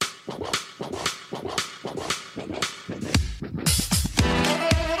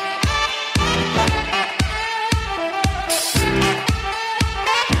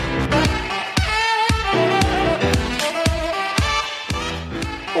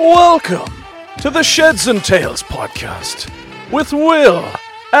Welcome to the Sheds'n'Tales podcast with Will,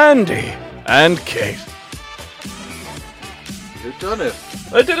 Andy, and Kate. You've done it.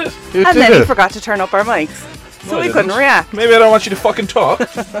 I did it. And then we forgot to turn up our mics, so we couldn't react. Maybe I don't want you to fucking talk.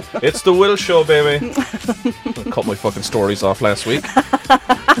 It's the Will show, baby. I cut my fucking stories off last week.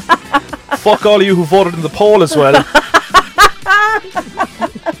 Fuck all of you who voted in the poll as well.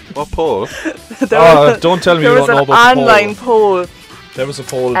 What poll? Don't tell me you don't know about the poll. There was an online poll. There was a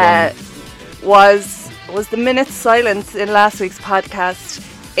poll done. Was the minute's silence in last week's podcast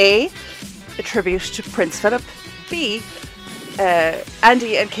A, a tribute to Prince Philip, B,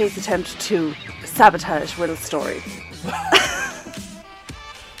 Andy and Kate's attempt to sabotage Will's story?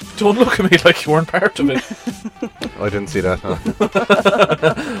 Don't look at me like you weren't part of it. I didn't see that, no.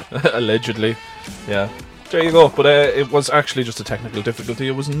 Allegedly. Yeah. There you go. But it was actually just a technical difficulty.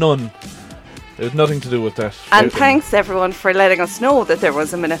 It was none. It had nothing to do with that. And thanks everyone for letting us know that there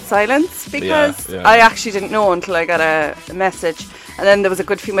was a minute's silence, because Yeah. I actually didn't know until I got a message, and then there was a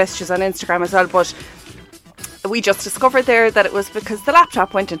good few messages on Instagram as well, but we just discovered there that it was because the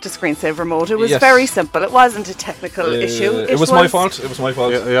laptop went into screensaver mode. It was very simple. It wasn't a technical issue. It was my fault. It was my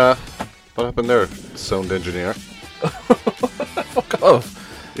fault. Yeah. What happened there, sound engineer? Fuck off.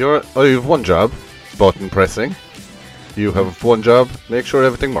 You have one job, button pressing. You have one job, make sure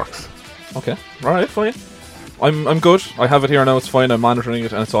everything works. Okay. Alright, fine. I'm good. I have it here now, it's fine. I'm monitoring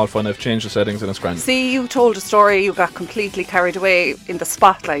it and it's all fine. I've changed the settings and it's grand. See, you told a story, you got completely carried away in the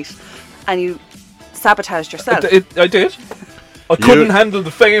spotlight, and you sabotaged yourself. I did. I couldn't handle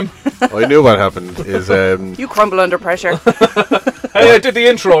the fame. I knew what happened is you crumble under pressure. Hey, I did the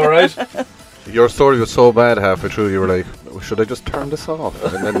intro, right? your story was so bad halfway through you were like, should I just turn this off?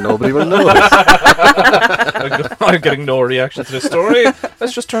 And then nobody will notice. I'm getting no reaction to this story.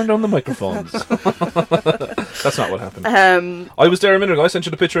 Let's just turn down the microphones. That's not what happened. I was there a minute ago. I sent you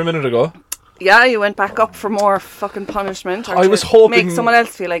the picture a minute ago. Yeah, you went back up for more fucking punishment. I was hoping make someone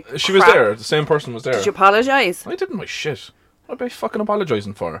else feel like she crap. was there. The same person was there. Did you apologise? I didn't my shit. What am I fucking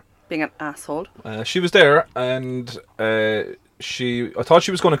apologising for? Being an asshole. She was there, and I thought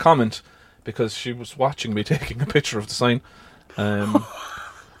she was going to comment because she was watching me taking a picture of the sign.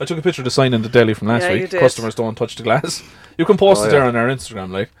 I took a picture of the sign in the deli from last week. Customers don't touch the glass. You can post it there on our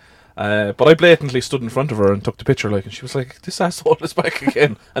Instagram, like. But I blatantly stood in front of her and took the picture, like, and she was like, "This asshole is back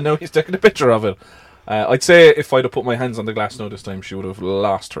again," and now he's taking a picture of it. I'd say if I'd have put my hands on the glass now this time, she would have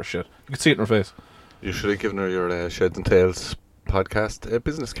lost her shit. You could see it in her face. You should have given her your Sheds'n'Tales podcast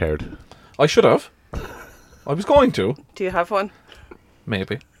business card. I should have. I was going to. Do you have one?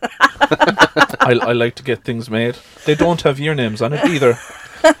 Maybe. I like to get things made. They don't have your names on it either.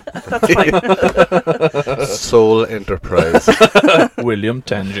 That's fine. Sole Enterprise. William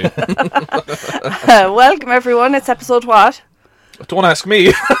Tangy. Welcome everyone. It's episode what? Don't ask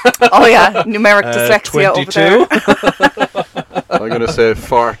me. Oh yeah, numeric dyslexia 22. over there. I'm going to say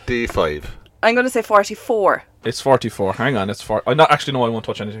 45. I'm going to say 44. It's 44. Hang on, it's 4. I won't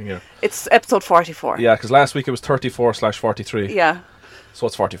touch anything here. It's episode 44. Yeah, because last week it was 34/43. Yeah. So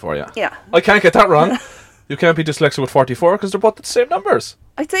it's 44, yeah. Yeah. I can't get that wrong. You can't be dyslexic with 44 because they're both the same numbers.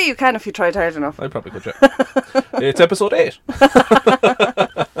 I'd say you can if you tried hard enough. I probably could, yeah. It's episode 8.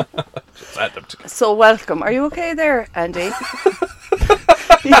 Just add them together. So welcome. Are you okay there, Andy?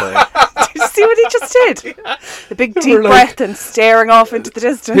 Did you see what he just did? The big deep breath and staring off into the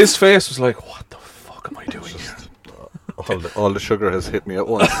distance. His face was like, what the fuck am I doing here? All the sugar has hit me at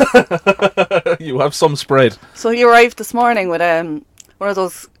once. You have some spread. So he arrived this morning with one of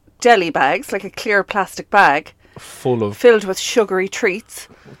those jelly bags, like a clear plastic bag, filled with sugary treats.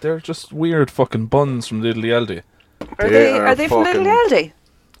 They're just weird fucking buns from Little Aldi. Are they from Little Aldi?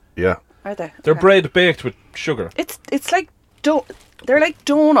 Yeah. Are they? They're bread baked with sugar. It's like they're like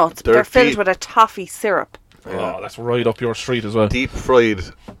donuts, but they're filled with a toffee syrup. Oh, that's right up your street as well. Deep fried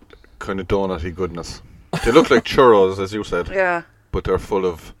kind of donutty goodness. They look like churros, as you said. Yeah. But they're full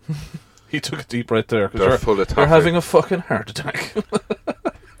of... He took a deep breath there. They're full of toffee. They're having a fucking heart attack.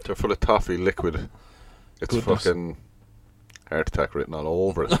 They're full of toffee liquid. It's fucking heart attack written all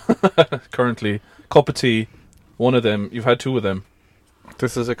over it. Currently, cup of tea, one of them. You've had 2 of them.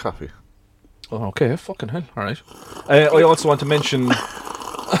 This is a coffee. Oh, okay. Fucking hell. All right. I also want to mention...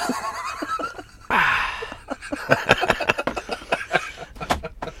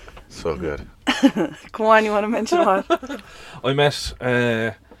 So good. Come on, you want to mention what? I met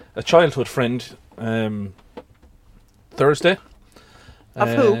a childhood friend Thursday. Of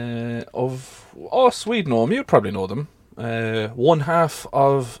who? We'd know them. You'd probably know them. One half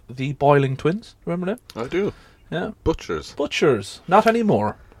of the Boiling Twins. Remember them? I do. Yeah. Butchers. Not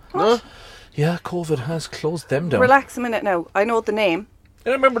anymore. What? No? Yeah, COVID has closed them down. Relax a minute now. I know the name. I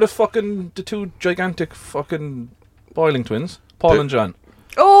remember the two gigantic fucking boiling twins, Paul and John.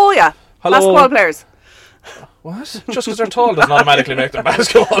 Oh yeah, Hello. Basketball players. What? Just because they're tall doesn't automatically make them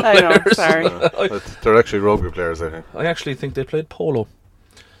basketball players. I know, sorry. They're actually rugby players, I think. I actually think they played polo.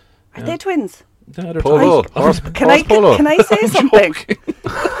 Are they twins? Yeah, they're Polo. Polo. Can I say something?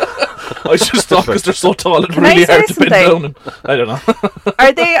 I just thought because they're so tall it's really hard to bend down. And, I don't know.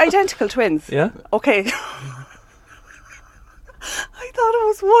 Are they identical twins? Yeah. Okay. I thought it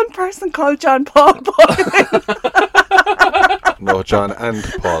was one person called John Paul. No, John and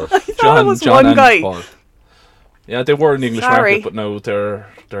Paul. I thought it was one guy. Paul. Yeah, they were in the English Sorry. market, but now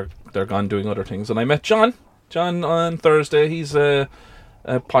they're gone doing other things. And I met John on Thursday. He's a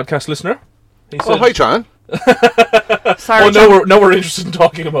podcast listener. He said, hi, John. Sorry. Now we're interested in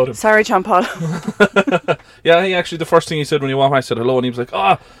talking about him. Sorry, John Paul. Yeah, he actually, the first thing he said when he walked, I said hello, and he was like,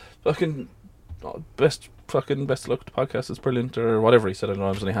 fucking best of luck to the podcast. It's brilliant, or whatever he said. I don't know.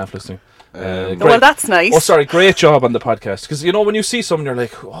 I was only half listening. Well, that's nice. Oh, sorry, great job on the podcast. Because when you see someone, you're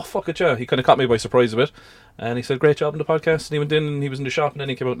like, oh fuck it, yeah. He kind of caught me by surprise a bit, and he said, great job on the podcast. And he went in, and he was in the shop, and then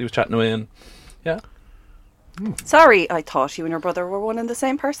he came out, and he was chatting away, and yeah. Sorry, I thought you and your brother were one and the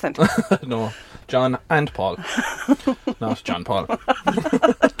same person. No, John and Paul. Not John Paul.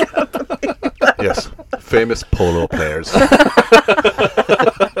 Yes, famous polo players.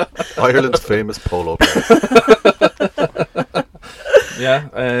 Ireland's famous polo players. Yeah,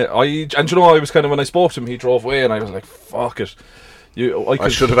 I was kind of, when I spoke to him, he drove away, and I was like, fuck it. I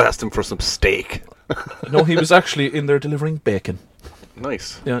should have asked him for some steak. No, he was actually in there delivering bacon.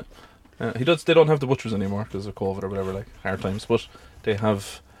 Nice. Yeah. They don't have the butchers anymore because of COVID or whatever, like hard times, but they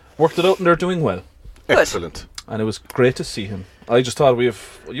have worked it out and they're doing well. Good. Excellent. And it was great to see him. I just thought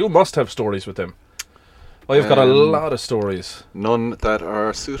you must have stories with them. I've got a lot of stories. None that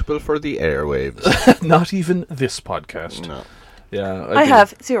are suitable for the airwaves. Not even this podcast. No. Yeah, I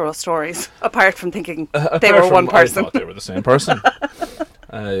have 0 stories, apart from thinking they were one person. I thought they were the same person.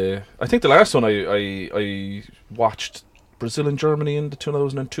 I think the last one I watched Brazil and Germany in the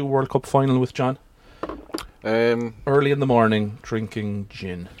 2002 World Cup final with John. Early in the morning, drinking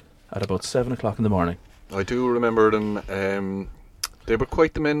gin at about 7 o'clock in the morning. I do remember them. They were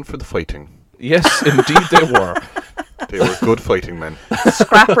quite the men for the fighting. Yes, indeed they were. They were good fighting men.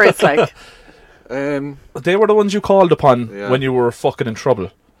 Scrappers, like. They were the ones you called upon when you were fucking in trouble.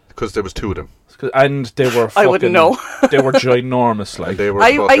 Because there was 2 of them. And they were fucking... I wouldn't know. They were ginormous, like. They were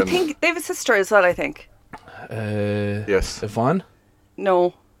I think they have a sister as well, I think. Yes. Yvonne?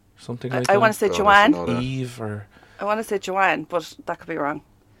 No. Something like that. I want to say Joanne. Eve or... I want to say Joanne, but that could be wrong.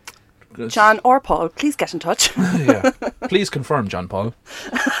 John or Paul, please get in touch. Yeah. Please confirm, John Paul.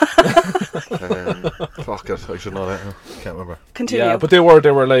 Fuck it, I should know that. Can't remember. Continue. Yeah, but they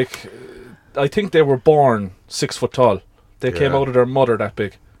were like... I think they were born 6 foot tall. They came out of their mother that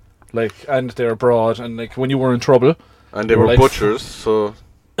big. Like, and they were broad, and like when you were in trouble... And they were like butchers, so...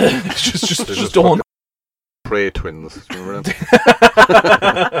 just don't... Prey twins. Remember them?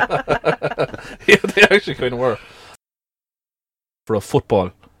 Yeah, they actually kind of were. For a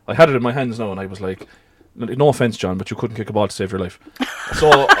football. I had it in my hands now, and I was like, no offence, John, but you couldn't kick a ball to save your life. So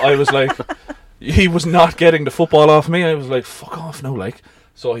I was like, he was not getting the football off me. I was like, fuck off now, like.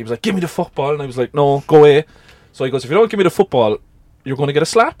 So he was like, give me the football, and I was like, no, go away. So he goes, if you don't give me the football, you're going to get a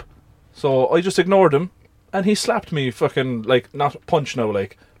slap. So I just ignored him, and he slapped me fucking, like, not punch now,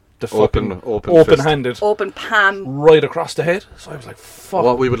 like, the fucking open-handed. Open palm. Right across the head. So I was like, fuck.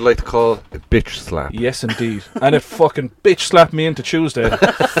 What we would like to call a bitch slap. Yes, indeed. And it fucking bitch slapped me into Tuesday.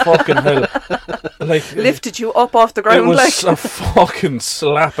 Fucking hell. Like, lifted you up off the ground. It was like a fucking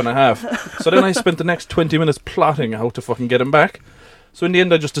slap and a half. So then I spent the next 20 minutes plotting how to fucking get him back. So in the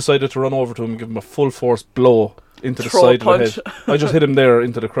end I just decided to run over to him and give him a full force blow into the side of the head. I just hit him there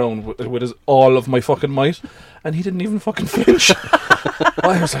into the crown with all of my fucking might, and he didn't even fucking flinch.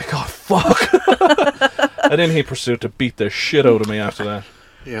 I was like, oh fuck. And then he pursued to beat the shit out of me after that.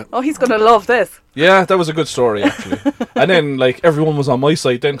 Yeah. Oh, he's gonna love this. Yeah, that was a good story actually. And then like everyone was on my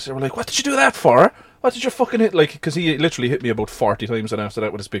side then, because they were like, what did you do that for? What did you fucking hit? Like, because he literally hit me about 40 times, and after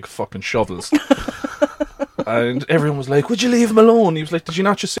that with his big fucking shovels. And everyone was like, would you leave him alone? He was like, did you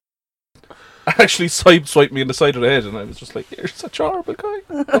not just actually sideswiped me in the side of the head? And I was just like, you're such a horrible guy.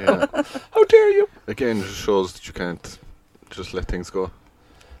 Yeah. How dare you? Again, it just shows that you can't just let things go.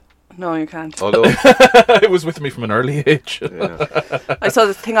 No, you can't. Although it was with me from an early age. Yeah. I saw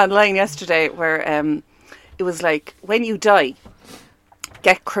this thing online yesterday where it was like, when you die,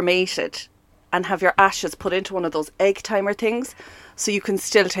 get cremated and have your ashes put into one of those egg timer things so you can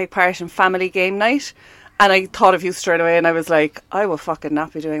still take part in family game night. And I thought of you straight away, and I was like, I will fucking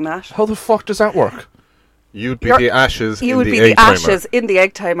not be doing that. How the fuck does that work? You'd be the ashes you in would the be egg the timer. ashes in the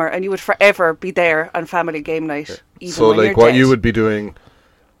egg timer, and you would forever be there on family game night. Even So, when like, you're what dead. you would be doing,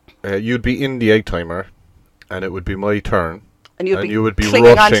 you'd be in the egg timer, and it would be my turn, and you would be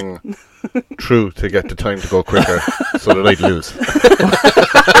clinging rushing through to get the time to go quicker, so that I'd lose.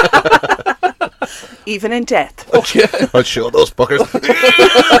 Even in death. Okay. I'd show those fuckers.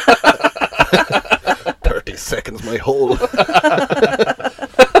 30 seconds, my hole.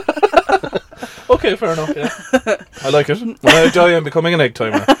 Okay, fair enough, yeah. I like it. When I die, I'm becoming an egg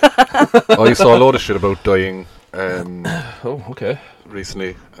timer. I saw a load of shit about dying Oh, okay.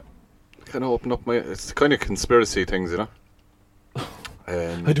 recently. Kind of opened up my... It's kind of conspiracy things, you know?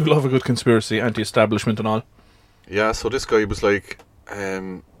 I do love a good conspiracy, anti-establishment and all. Yeah, so this guy was like...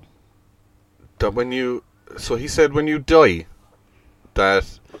 that when you... So he said when you die,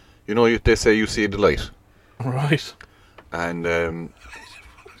 that... You know, they say you see the light. Right. And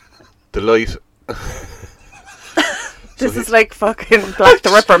the light... This is like fucking Black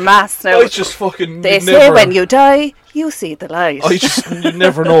the Ripper mass now. I just fucking... They say when you die, you see the light. You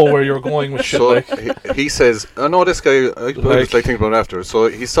never know where you're going with shit. So like. he says, I know this guy, I was like thinking about it after. So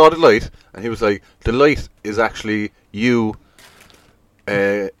he saw the light, and he was like, the light is actually you,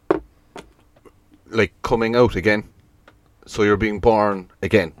 like, coming out again. So you're being born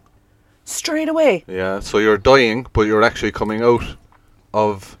again. Straight away. Yeah, so you're dying, but you're actually coming out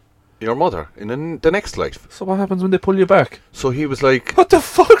of your mother in the next life. So what happens when they pull you back? So he was like... What the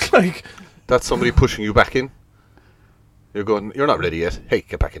fuck, like? That's somebody pushing you back in. You're going, you're not ready yet. Hey,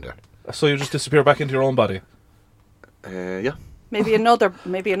 get back in there. So you just disappear back into your own body? Yeah. Maybe another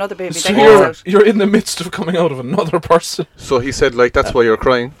baby. So that you're in the midst of coming out of another person. So he said, like, that's why you're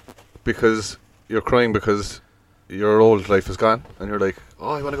crying. Because you're crying because your old life is gone. And you're like,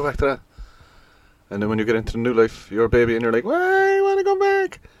 oh, I want to go back to that. And then when you get into the new life, you're a baby and you're like, well, I want to go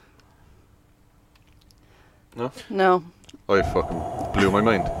back. No? I fucking blew my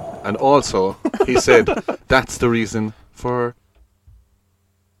mind. And also, he said, that's the reason for...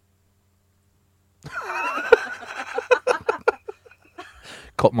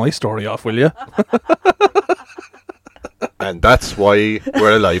 Cut my story off, will you? And that's why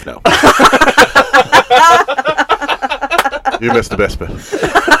we're alive now. You missed the best bit.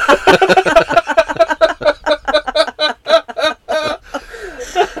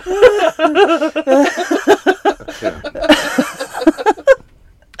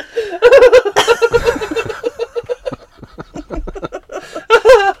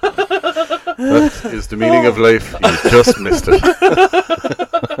 That is the meaning of life. You just missed it.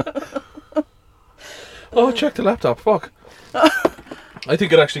 Oh, check the laptop. Fuck. I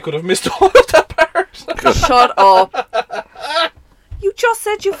think it actually could have missed all of that part. Shut up. You just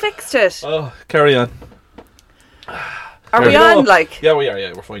said you fixed it. Oh, carry on. Are we on, like? Yeah, we are.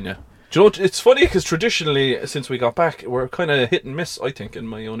 Yeah, we're fine, yeah. Do you know, it's funny because traditionally, since we got back, we're kind of hit and miss, I think, in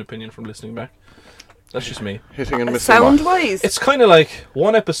my own opinion, from listening back. That's just me. Hitting and missing. Sound-wise? It's kind of like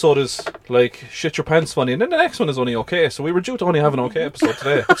one episode is like shit your pants funny, and then the next one is only okay. So we were due to only have an okay episode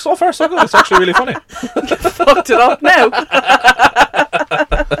today. But so far, so good. It's actually really funny. Fucked it up now.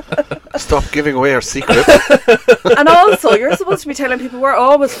 Stop giving away our secret. And also, you're supposed to be telling people we're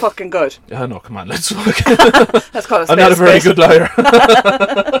always fucking good. Yeah, no, come on, let's call us. I'm not a very good liar.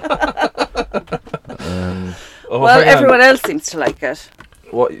 Well, everyone else seems to like it.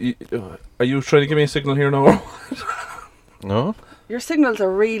 What? Are you trying to give me a signal here now? No. Your signals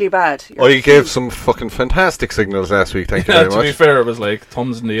are really bad. You gave some fucking fantastic signals last week. Thank you very much. To be fair, it was like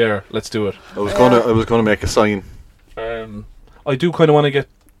thumbs in the air. Let's do it. I was gonna make a sign. I do kind of want to get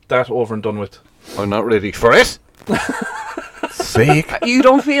that over and done with. I'm not ready for it. Sake. You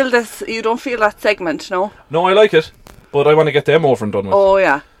don't feel this. You don't feel that segment, no? No, I like it, but I want to get them over and done with. Oh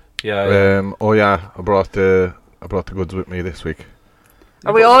yeah. Yeah. Oh yeah. I brought the goods with me this week.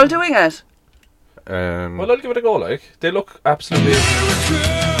 Are we all doing it? Well, I'll give it a go. Like, they look absolutely.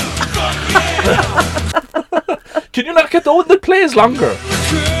 Can you not get the one that plays longer?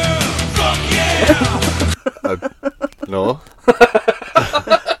 No.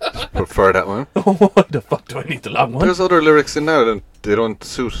 Prefer that one. Why the fuck do I need the long one? There's other lyrics in there that they don't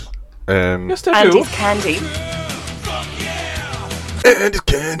suit. Yes, they Andy's do. candy. Andy's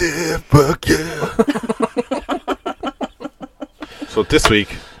candy, fuck yeah. So this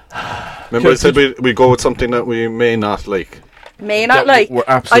week, remember I said we go with something that we may not like. May not like.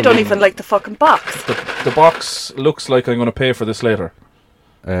 I don't even like the fucking box. The box looks like I'm going to pay for this later.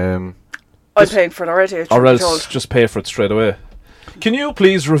 I'm paying for it already. Or else just pay for it straight away. Can you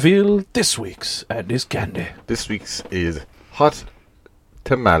please reveal this week's Andy's candy? This week's is hot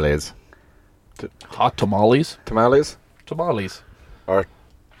tamales. Hot tamales? Tamales? Tamales. Or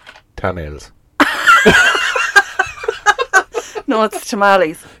tamales. No, it's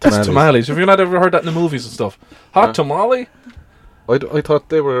tamales. That's tamales. Have you not ever heard that in the movies and stuff? Hot tamale? I thought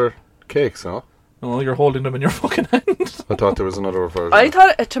they were cakes, no? No, you're holding them in your fucking hand. I thought there was another version. I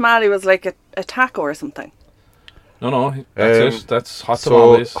thought a tamale was like a taco or something. No, that's it. That's hot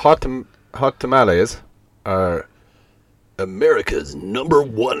tamales. Hot tamales are America's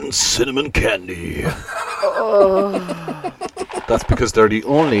 #1 cinnamon candy. That's because they're the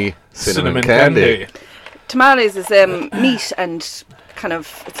only cinnamon candy. Tamales is meat and kind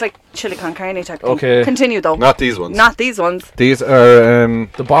of, it's like chili con carne type thing. Okay. Continue though. Not these ones. Not these ones. These are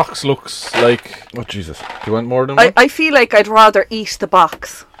the box looks like... Oh Jesus. Do you want more than one? I feel like I'd rather eat the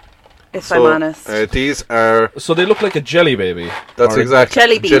box, if I'm honest. These are... So they look like a jelly baby. That's exactly.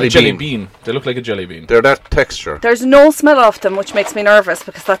 Jelly bean. Jelly bean. They look like a jelly bean. They're that texture. There's no smell of them, which makes me nervous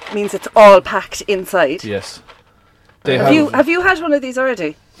because that means it's all packed inside. Yes. Have you had one of these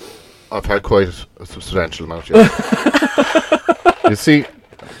already? I've had quite a substantial amount, yeah. You see,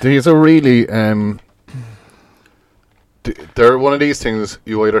 these are really... they're one of these things,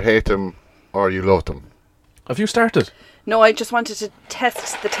 you either hate them or you love them. Have you started? No, I just wanted to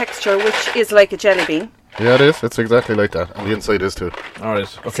test the texture, which is like a jelly bean. Yeah, it is. It's exactly like that. And the inside is too.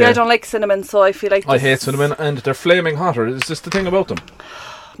 Alright, okay. See, I don't like cinnamon, so I feel like... I hate cinnamon, and they're flaming hotter. Is this the thing about them?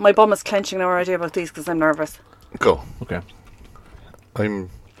 My bum is clenching now already about these because I'm nervous. Go. Okay. I'm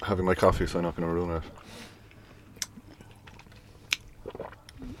having my coffee, so I'm not going to ruin it.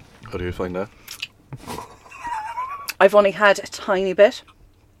 How do you find that? I've only had a tiny bit.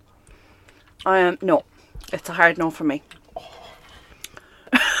 No, it's a hard no for me.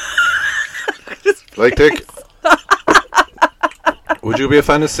 Like Dick? Would you be a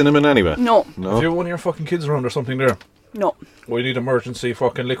fan of cinnamon anyway? No. No? Have you one of your fucking kids around or something there? No. We need emergency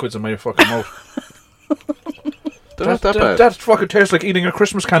fucking liquids in my fucking mouth. They're not that bad. That fucking tastes like eating a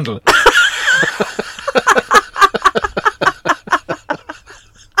Christmas candle.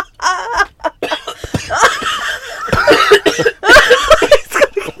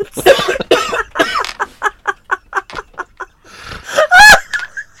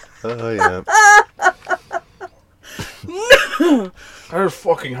 Oh, yeah. They're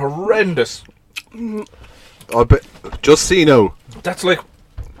fucking horrendous. I bet. Just so you know. That's like...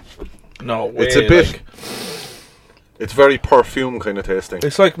 No way. It's a bit... Like, it's very perfume kind of tasting.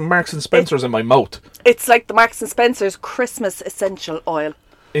 it's like Marks and Spencer's in my mouth. It's like the Marks and Spencer's Christmas essential oil.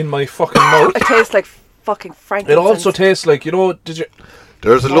 In my fucking mouth. It tastes like fucking frankincense. It also tastes like, you know,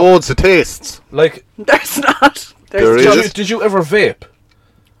 There's loads of tastes. like... There's not. There There's is. Did you ever vape?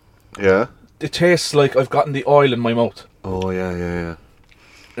 Yeah. It tastes like I've gotten the oil in my mouth. Oh, yeah.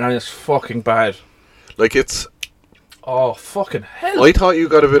 And it's fucking bad. Like it's... Oh, fucking hell. I thought you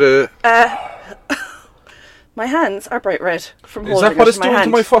got a bit of... My hands are bright red from Is holding that what it it's in my doing hand.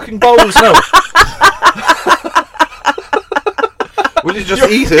 to my fucking bowels now? Will you just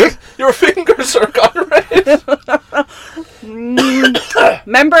eat it? Your fingers are gone red.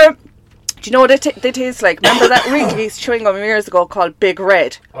 Remember, do you know what they taste like? Remember that Wrigley's chewing gum years ago called Big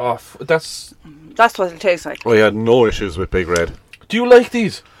Red? Oh, that's what it tastes like. I had no issues with Big Red. Do you like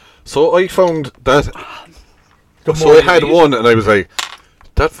these? So I found that... The So more I you had eat, one and I was like,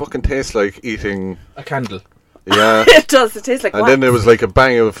 that fucking tastes like eating... a candle. Yeah. It does. It tastes like And wax. then there was like a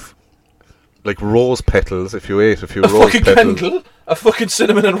bang of... like rose petals if you ate a few A rose fucking petals. candle? A fucking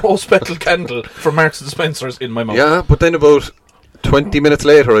cinnamon and rose petal candle from Marks and Spencer's in my mouth. Yeah, but then about 20 minutes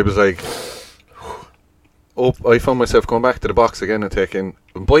later I was like... Oh, I found myself going back to the box again and taking...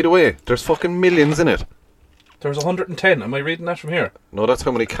 And by the way, there's fucking millions in it. There's 110. Am I reading that from here? No, that's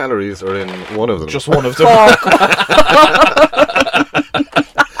how many calories are in one of them. Just one of them.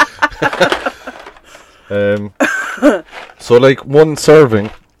 So like one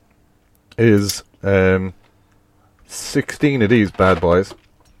serving is 16 of these bad boys,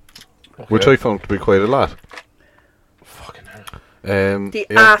 which I found to be quite a lot. Fucking hell. The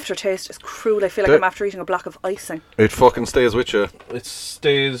aftertaste is cruel. I feel like I'm after eating a block of icing. It fucking stays with you. It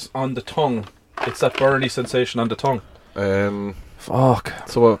stays on the tongue. It's that burny sensation on the tongue. Fuck.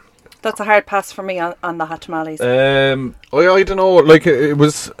 So That's a hard pass for me on the hot tamales. I don't know. Like it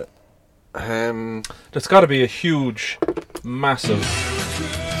was. There's got to be a huge, massive.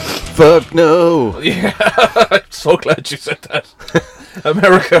 Fuck no. Yeah, I'm so glad you said that.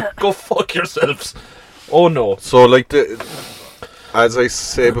 America, go fuck yourselves. Oh no. So like as I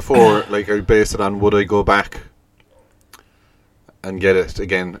say before, like I base it on would I go back and get it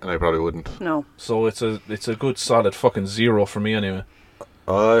again, and I probably wouldn't. No. So it's a good solid fucking 0 for me anyway.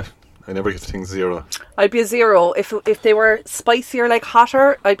 I never give things 0. I'd be a 0 if they were spicier, like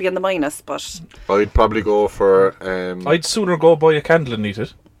hotter. I'd be in the minus, but I'd probably go for. I'd sooner go buy a candle and eat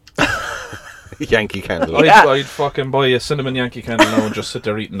it. Yankee candle. I'd fucking buy a cinnamon Yankee candle now and just sit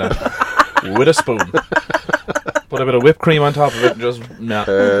there eating that with a spoon. Put a bit of whipped cream on top of it and just,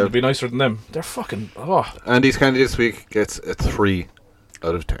 it'd be nicer than them. They're fucking, Andy's candy this week gets a 3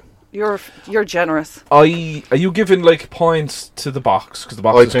 out of 10. You're generous. Are you giving like points to the box? Because the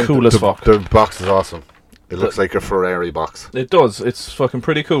box is cool as fuck. The box is awesome. It looks like a Ferrari box. It does. It's fucking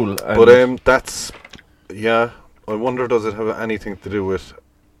pretty cool. But that's, I wonder, does it have anything to do with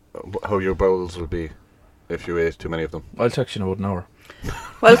how your bowels would be if you ate too many of them? I'll text you in about an hour.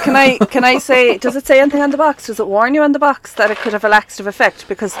 Well, can I say, does it say anything on the box? Does it warn you on the box that it could have a laxative effect?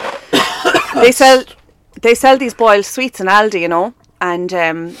 Because they sell these boiled sweets in Aldi, you know, and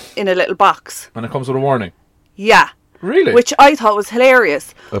in a little box. And it comes with a warning? Yeah. Really? Which I thought was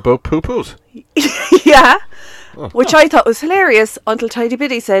hilarious. About poo-poos? Yeah. Oh. Which I thought was hilarious until Tidy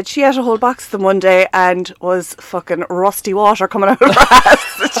Biddy said she ate a whole box of them one day and was fucking rusty water coming out of her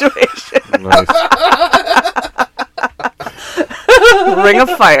ass situation. Nice. Ring of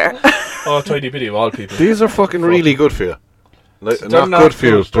fire. Oh, Tidy Biddy of all people. These are fucking really good for you. Like, not good for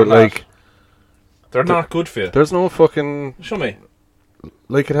you, but like... They're not good for you. There's no fucking... Show me.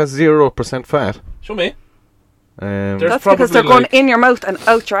 Like, it has 0% fat. Show me. That's because they're going in your mouth and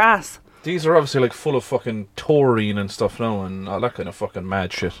out your ass. These are obviously like full of fucking taurine and stuff now and all that kind of fucking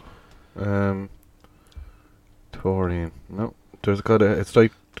mad shit. Taurine. No. It's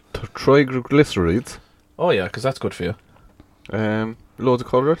like triglycerides. Oh yeah, because that's good for you. Loads of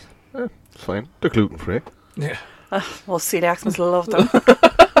colours. It's fine. They're gluten free. Yeah. Well, celiacs must love them.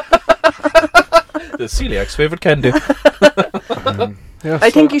 The celiac's favourite candy. I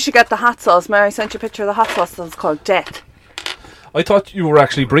think you should get the hot sauce. Mary sent you a picture of the hot sauce that's called Death. I thought you were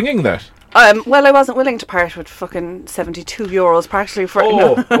actually bringing that. Well, I wasn't willing to part with fucking €72 partially for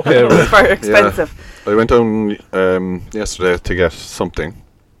okay, right. for expensive. Yeah. I went down yesterday to get something.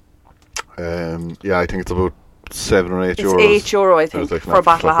 I think it's about €7 or €8. It's €8, I think, for a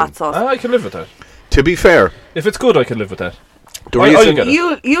bottle of hot sauce. I can live with that. To be fair, if it's good, I can live with that.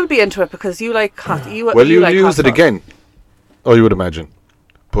 You'll be into it because you like hot. You'll like use it again. Oh, you would imagine.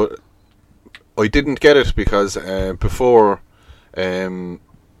 But I didn't get it because before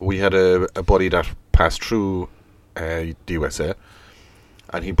we had a buddy that passed through the USA,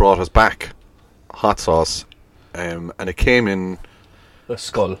 and he brought us back hot sauce, and it came in a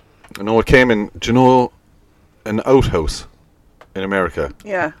skull. No, it came in. Do you know an outhouse in America?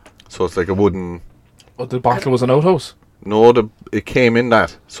 Yeah. So it's like a wooden. Oh, the bottle was an outhouse. No, it came in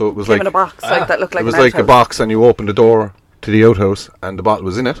that. So it was in a box that looked like. It was like a box, and you opened the door to the outhouse, and the bottle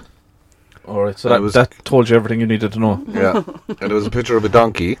was in it. All right, so that told you everything you needed to know. Yeah, and there was a picture of a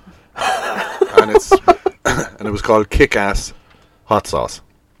donkey, and it was called Kick-Ass Hot Sauce.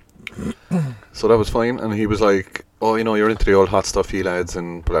 So that was fine, and he was like, "Oh, you're into the old hot stuff, you lads,"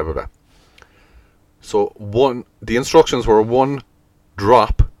 and blah blah blah. So the instructions were 1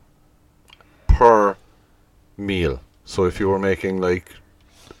 drop per meal. So if you were making like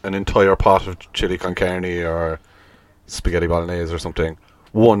an entire pot of chili con carne or spaghetti bolognese or something,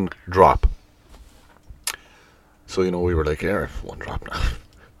 1 drop. So we were like, 1 drop now.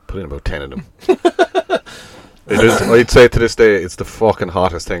 Put in about 10 of them. It is. I'd say to this day, it's the fucking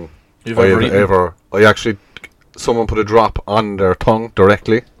hottest thing you've ever eaten. Someone put a drop on their tongue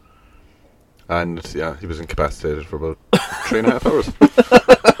directly, and he was incapacitated for about 3.5 hours.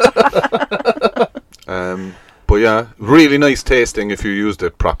 But yeah, really nice tasting if you used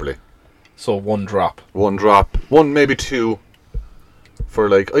it properly. So 1 drop. 1 drop. 1, maybe 2. For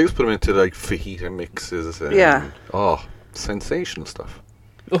like, I used to put them into like fajita mixes. And, sensational stuff.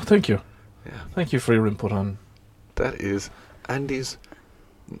 Oh, thank you. Yeah. Thank you for your input on. That is Andy's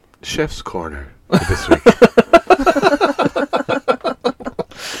Chef's Corner this week.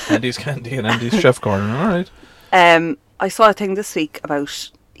 Andy's Candy and Andy's Chef Corner. All right. I saw a thing this week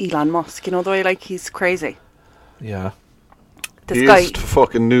about Elon Musk. You know the way he's crazy. Yeah. He is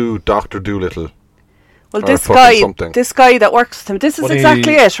fucking new Dr. Doolittle. Well, this guy that works with him, this is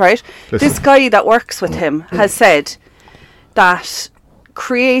exactly it, right? Listen. This guy that works with him has said that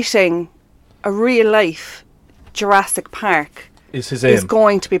creating a real life Jurassic Park is his aim. Is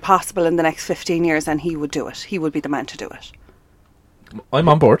going to be possible in the next 15 years, and he would do it. He would be the man to do it. I'm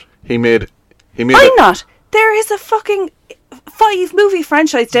on board. I'm not. There is a fucking 5-movie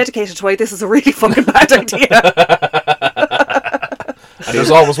franchise dedicated to why this is a really fucking bad idea. And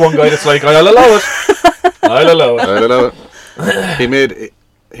there's always one guy that's like, I'll allow it. I'll allow it. He made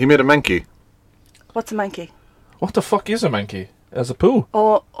a Mankey. What's a Mankey? What the fuck is a Mankey? As a poo?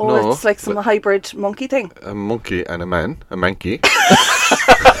 No, it's like some hybrid monkey thing. A monkey and a man. A Mankey.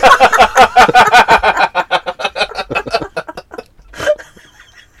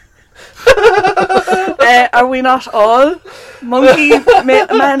 Are we not all monkey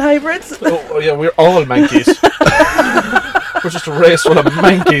man hybrids? Oh yeah, we're all Mankeys. We're just a race full of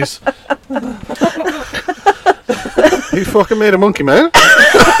Mankeys. He fucking made a monkey man.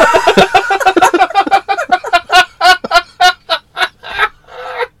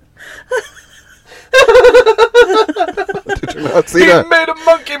 Did you not see that? He made a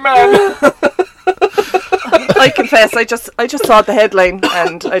monkey man. I confess, I just saw the headline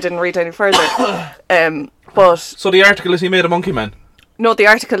and I didn't read any further. But so the article is he made a monkey man. No, the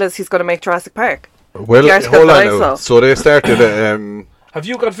article is he's going to make Jurassic Park. Well, hold on now. So they started. Have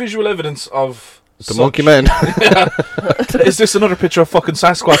you got visual evidence of the monkey man? Is this another picture of fucking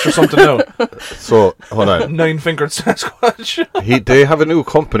Sasquatch or something now? So hold on. 9-fingered Sasquatch. They have a new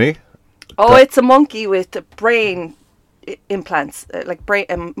company. Oh, it's a monkey with brain implants, like brain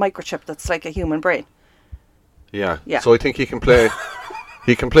microchip that's like a human brain. Yeah. So I think he can play.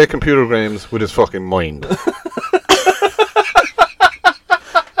 He can play computer games with his fucking mind.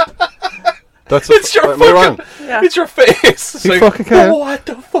 It's your fucking. It's your face. It's he fucking can. What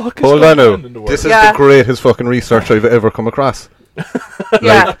the fuck is Hold going on on in the now. world? This is the greatest fucking research I've ever come across.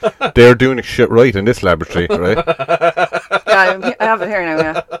 Yeah. They're doing shit right in this laboratory, right? Yeah, I have it here now,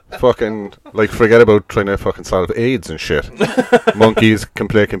 yeah. Fucking, forget about trying to fucking solve AIDS and shit. Monkeys can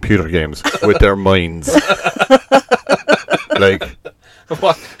play computer games with their minds.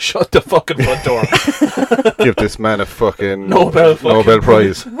 What? Shut the fucking front door. Give this man a fucking Nobel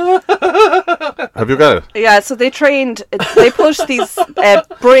Prize. Have you got it? Yeah, so they pushed these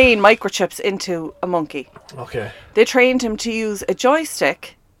brain microchips into a monkey. Okay. They trained him to use a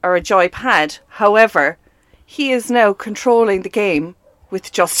joystick or a joypad. However, he is now controlling the game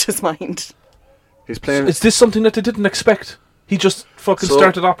with just his mind. He's playing. Is this something that they didn't expect? He just fucking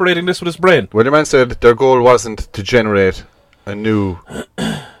started operating this with his brain. Well, your man said their goal wasn't to generate a new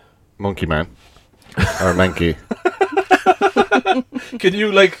monkey man or monkey. Can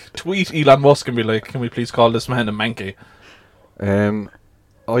you tweet Elon Musk and be like, can we please call this man a monkey? What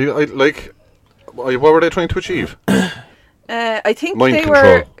were they trying to achieve? I think mind they control.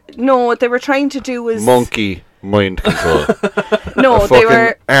 were. No, what they were trying to do was monkey mind control. No, they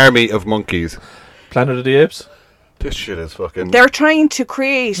were army of monkeys. Planet of the Apes. This shit is fucking. They're trying to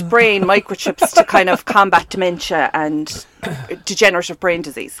create brain microchips to kind of combat dementia and degenerative brain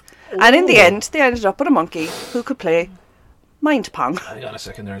disease. Ooh. And in the end, they ended up with a monkey who could play mind pong. Hang on a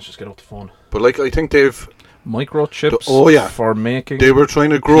second there, let's just get out the phone. But I think they've microchips. For making. They were trying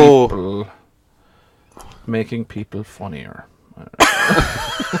to grow. Making people funnier.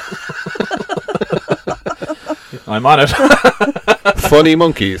 I'm on it. Funny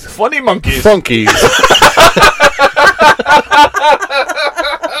monkeys. Funny monkeys. Funkies.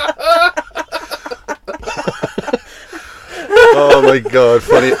 Oh my god,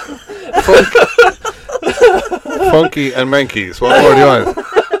 funny. Funky and Mankeys. What more do you want?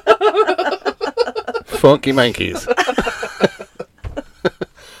 Funky Mankeys.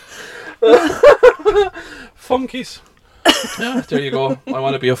 Funkies. Yeah, there you go. I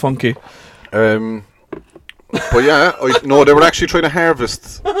want to be a funky. But yeah, no, they were actually trying to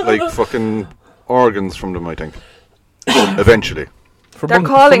harvest fucking organs from them, I think. Eventually. They're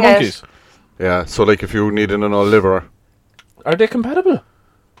calling monkeys. Yeah, so if you needed an old liver. Are they compatible?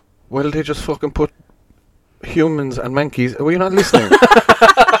 Well, they just fucking put humans and monkeys. Were you not listening?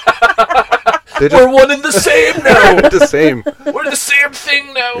 We're one and the same now. We're the same. We're the same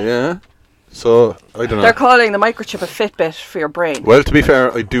thing now. Yeah. So, I don't know. They're calling the microchip a Fitbit for your brain. Well, to be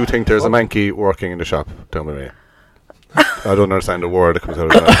fair, I do think there's a monkey working in the shop down by me. I don't understand the word that comes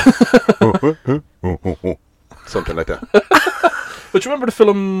out of that. Something like that. But you remember the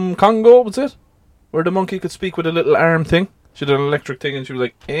film Congo, was it? Where the monkey could speak with a little arm thing? She did an electric thing and she was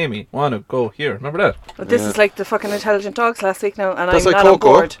like, Amy, wanna go here. Remember that? But this is like the fucking Intelligent Dogs last week now, and that's I'm like not Coco.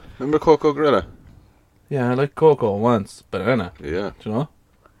 on board. Remember Coco Gorilla? Yeah, I like Coco once. Banana. Yeah. Do you know?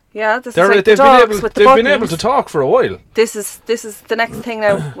 Yeah, this is like the dogs with the buttons. They've been able to talk for a while. This is the next thing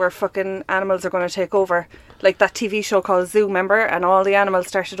now where fucking animals are going to take over. Like that TV show called Zoo, remember? And all the animals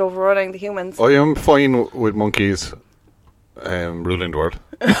started overrunning the humans. I am fine with monkeys ruling the world.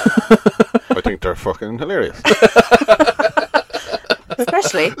 I think they're fucking hilarious.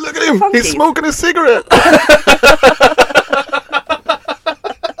 Especially look at him, funkies. He's smoking a cigarette.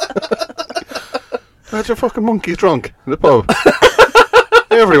 That's your fucking monkey's drunk in the pub.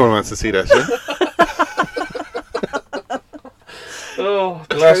 Everyone wants to see that shit. Oh,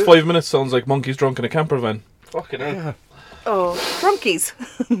 the last 5 minutes sounds like monkeys drunk in a camper van. Fucking hell. Yeah. Oh, drunkies.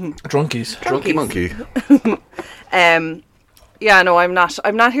 Drunky monkey. Yeah, no, I'm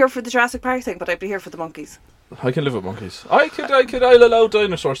not here for the Jurassic Park thing, but I'd be here for the monkeys. I can live with monkeys. I'll allow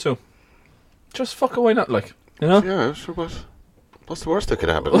dinosaurs too. Just fuck it, why not? Like, you know? Yeah, sure. What's the worst that could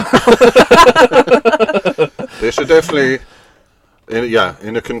happen? They should definitely,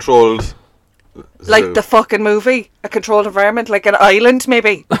 in a controlled. Like the fucking movie, a controlled environment, like an island,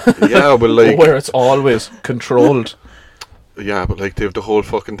 maybe. Yeah, but like where it's always controlled. Yeah, but like they have the whole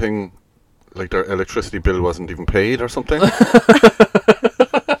fucking thing, like their electricity bill wasn't even paid or something.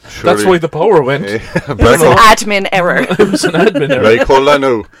 That's why the power went. It was an admin error. It was an admin error. Like, hold on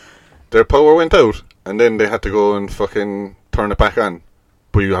now. Their power went out, and then they had to go and fucking turn it back on.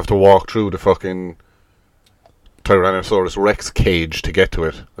 But you have to walk through the fucking Tyrannosaurus Rex cage to get to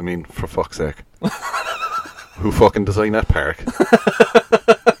it. I mean, for fuck's sake. Who fucking designed that park?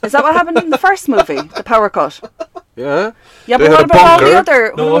 Is that what happened in the first movie? The power cut? Yeah. Yeah, but what about all the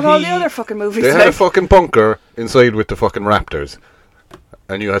other all the other fucking movies? They had a fucking bunker inside with the fucking raptors.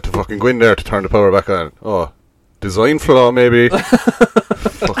 And you had to fucking go in there to turn the power back on. Oh, design flaw maybe.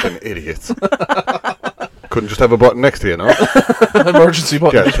 Fucking idiots. Couldn't just have a button next to you, no? Emergency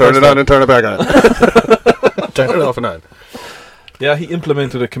button. Yeah, turn it on and turn it back on. Turn it off and on. Yeah, he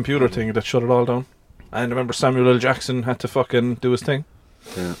implemented a computer thing that shut it all down. And remember Samuel L. Jackson had to fucking do his thing?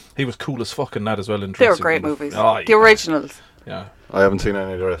 Yeah. He was cool as fucking that as well. They were great movies. Oh, the originals. Yeah. I haven't seen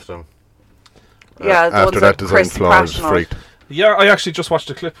any of the rest of them. Yeah, after that design flaw was freaked. Yeah, I actually just watched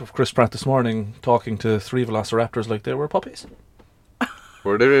a clip of Chris Pratt this morning talking to 3 velociraptors like they were puppies.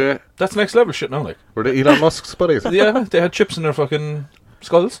 Were they? That's next level shit now, like. Were they Elon Musk's buddies? Yeah, they had chips in their fucking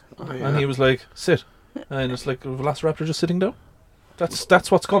skulls. Oh, yeah. And he was like, sit. And it's like a velociraptor just sitting down.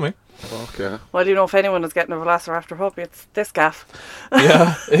 That's what's coming. Okay. Well, you know, if anyone is getting a velociraptor puppy, it's this gaff.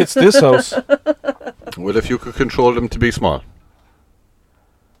 Yeah, it's this house. Well, if you could control them to be small.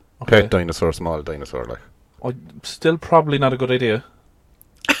 Okay. Pet dinosaur, small dinosaur, like. Still probably not a good idea.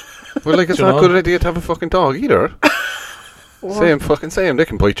 Well, like, it's not a good idea to have a fucking dog either. Same, they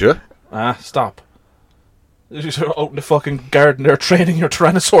can bite you. Ah, stop. You're out in the fucking garden there training your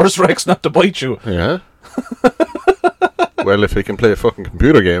Tyrannosaurus Rex not to bite you. Yeah. Well, if they can play a fucking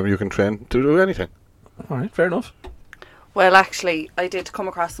computer game, you can train to do anything. Alright, fair enough. Well, actually, I did come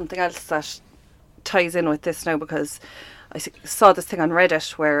across something else that ties in with this now, because I saw this thing on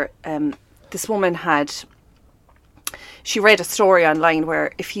Reddit where this woman she read a story online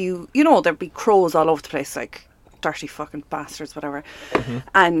where if there'd be crows all over the place, like dirty fucking bastards, whatever. Mm-hmm.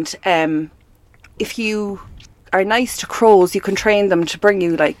 And if you are nice to crows, you can train them to bring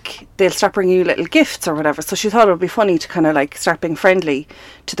you, like, they'll start bringing you little gifts or whatever. So she thought it would be funny to kind of like start being friendly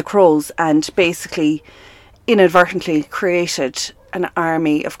to the crows, and basically inadvertently created an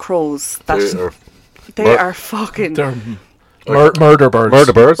army of crows that they are fucking... They're murder birds.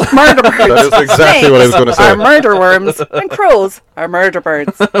 Murder birds? Murder birds. That is exactly what I was going to say. Are murder worms, and crows are murder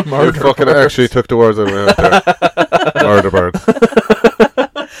birds. You fucking actually took the words out of my mouth there. Murder birds.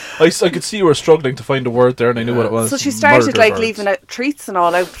 I could see you were struggling to find a word there, and I knew what it was. So she started leaving out treats and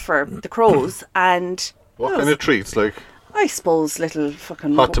all out for the crows, and what kind of treats? Like, I suppose little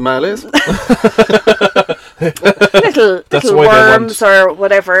fucking hot tamales, little worms or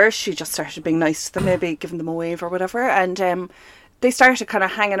whatever. She just started being nice to them, maybe giving them a wave or whatever, and they started kind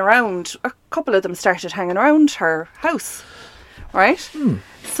of hanging around. A couple of them started hanging around her house, right?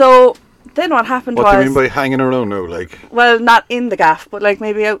 So then what happened was... What do you mean by hanging around now? Like, well, not in the gaff, but like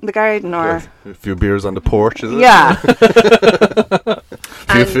maybe out in the garden or... Like a few beers on the porch, is it? Yeah.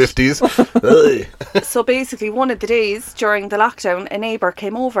 A few 50s. So basically, one of the days during the lockdown, a neighbour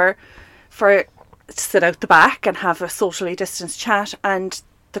came over to sit out the back and have a socially distanced chat, and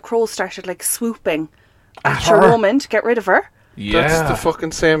the crows started like swooping at her woman to get rid of her. Yeah. That's the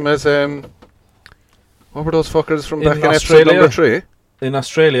fucking same as... what were those fuckers from back in Australia? Episode number 3? In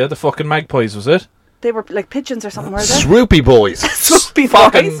Australia, the fucking magpies, was it? They were like pigeons or something, were they? Swoopy boys. Swoopy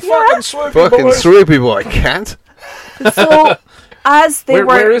fucking boys, yeah. Fucking swoopy Fucking boys. swoopy boy, can't. So, as they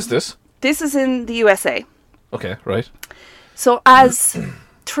Where is this? This is in the USA. Okay, right. So, as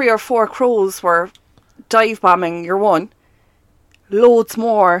 3 or 4 crows were dive bombing your one, loads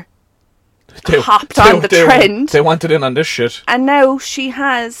more hopped on the trend. They wanted in on this shit. And now she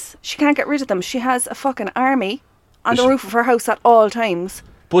can't get rid of them. She has a fucking army on the roof of her house at all times.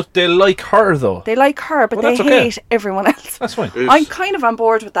 But they like her, though. They like her, but they hate everyone else. That's fine. I'm kind of on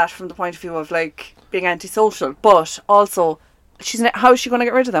board with that from the point of view of, like, being antisocial. But also, how is she going to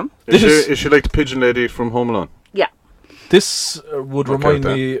get rid of them? Is she like the pigeon lady from Home Alone? Yeah. This would remind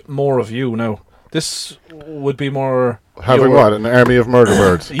me more of you now. This would be more... Having what? An army of murder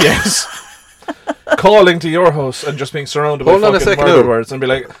birds? Yes. Calling to your house and just being surrounded by fucking murder birds and be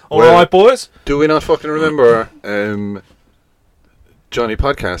like, alright, boys. Do we not fucking remember Johnny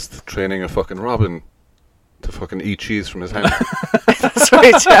Podcast training a fucking robin to fucking eat cheese from his hand. That's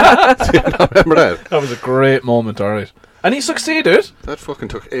right, yeah. Do you not remember that? That was a great moment, alright. And he succeeded. That fucking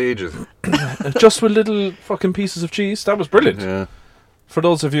took ages. Just with little fucking pieces of cheese. That was brilliant. Yeah. For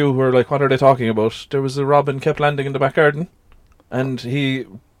those of you who are like, what are they talking about? There was a robin kept landing in the back garden. And he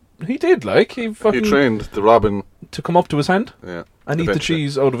did, like, he trained the robin to come up to his hand. Yeah. And eat the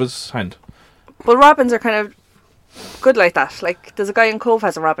cheese out of his hand. Well, robins are kind of good like that. Like, there's a guy in Cove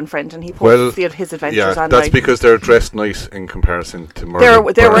has a robin friend, and he posts his adventures online. That's because they're dressed nice in comparison to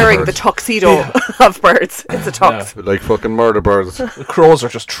murder. They're wearing the tuxedo of birds. It's a tux. Yeah. Like fucking murder birds. The crows are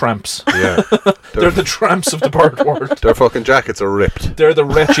just tramps. Yeah. They're the tramps of the bird world. Their fucking jackets are ripped. They're the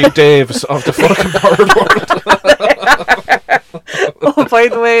Retchy Daves of the fucking bird world. Oh, by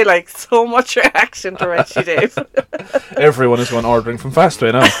the way, like, so much reaction to Retchy Dave. Everyone is going ordering from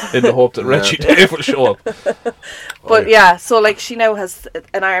Fastway now in the hope that Retchy Dave will show up. But yeah, so like she now has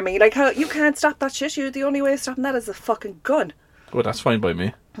an army. Like, how you can't stop that shit. The only way of stopping that is a fucking gun. Well, that's fine by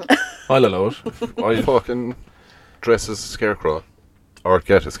me. I'll allow it. I fucking dress as a scarecrow. Or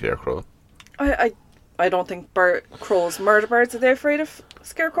get a scarecrow. I don't think crows murder birds. Are they afraid of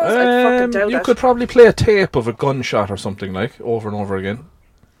scarecrows? I fucking doubt you that. could probably play a tape of a gunshot or something, like, over and over again.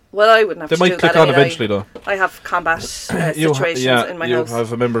 Well, I wouldn't have they to do might click that on eventually, though. I have combat situations in my house. You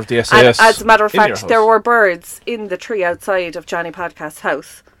have a member of the SAS. And as a matter of fact, there were birds in the tree outside of Johnny Podcast's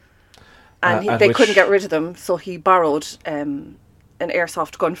house. And they couldn't get rid of them, so he borrowed an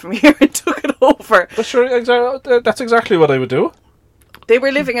airsoft gun from here and took it over. But sure, that's exactly what I would do. They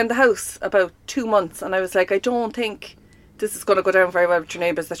were living in the house about 2 months, and I was like, I don't think this is going to go down very well with your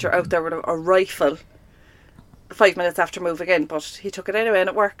neighbours that you're out there with a rifle 5 minutes after moving in. But he took it anyway, and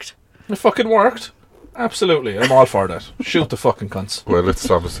it worked. It fucking worked. Absolutely, I'm all for that. Shoot the fucking cunts. Well, it's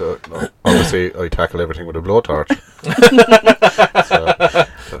obviously I tackle everything with a blowtorch.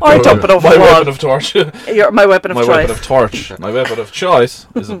 Or jump it over my the wall. Weapon of torch. My weapon of choice. My weapon of torch. My weapon of choice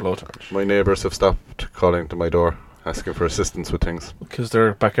is a blowtorch. My neighbours have stopped calling to my door, asking for assistance with things. Because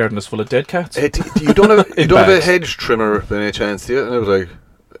their back garden is full of dead cats. Hey, you don't have a hedge trimmer by any chance, do you? And I was like,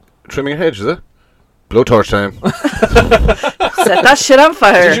 trimming a hedge, is it? Blowtorch time. Set that shit on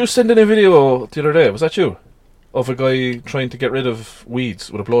fire. Did you send in a video the other day? Was that you? Of a guy trying to get rid of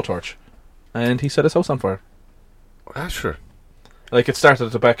weeds with a blowtorch. And he set his house on fire. Ah, sure. Like, it started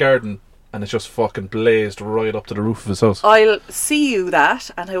at the back garden and it just fucking blazed right up to the roof of his house. I'll see you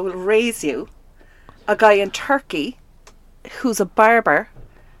that, and I will raise you a guy in Turkey who's a barber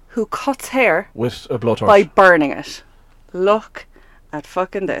who cuts hair with a blowtorch by burning it. Look at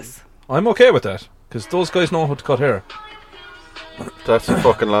fucking this. I'm okay with that, because those guys know how to cut hair. That's a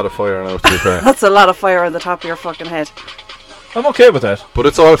fucking lot of fire now, to be fair. That's a lot of fire on the top of your fucking head. I'm okay with that. But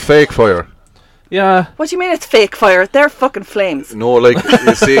it's all fake fire. Yeah. What do you mean it's fake fire? They're fucking flames. No, like,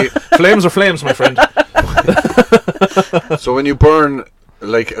 you see... Flames are flames, my friend. So when you burn,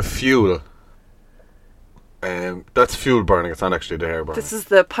 like, a fuel... that's fuel burning, it's not actually the hair burning. This is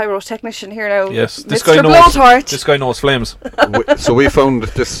the pyrotechnician here now. Yes, this Mr. guy knows. Blowtorch. This guy knows flames. So we found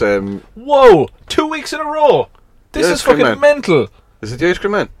this. Whoa! 2 weeks in a row. This is fucking mental. Is it the ice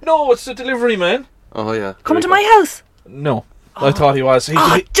cream man? No, it's the delivery man. Oh yeah. Coming to my house. No, I thought he was.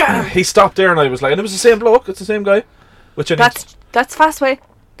 Damn. He stopped there, and I was like, and it was the same bloke. It's the same guy. That's Fastway.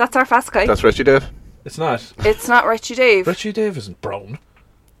 That's our fast guy. That's Richie Dave. It's not. It's not Richie Dave. Richie Dave isn't brown.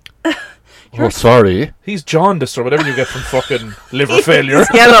 Oh, sorry. He's jaundiced or whatever you get from fucking liver failure.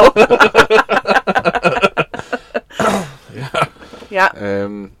 He's yellow. Yeah.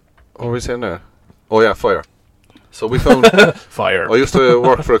 What were we saying there? Oh yeah, fire. So we found fire. I used to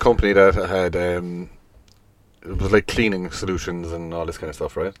work for a company that had it was like cleaning solutions and all this kind of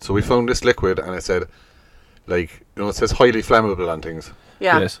stuff, right? So we found this liquid, and it said, like, you know, it says highly flammable on things.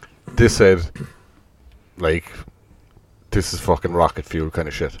 Yeah. Yes. This said, like, this is fucking rocket fuel kind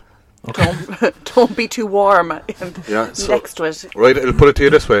of shit. Okay. Don't be too warm next to it. Right, I'll put it to you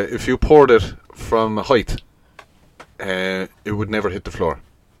this way. If you poured it from a height, it would never hit the floor.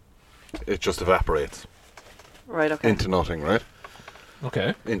 It just evaporates. Right, okay. Into nothing, right?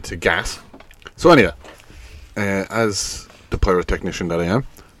 Okay. Into gas. So anyway, as the pyrotechnician that I am,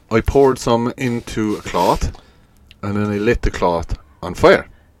 I poured some into a cloth, and then I lit the cloth on fire.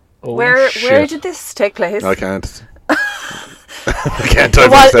 Oh, where did this take place? I can't. I can't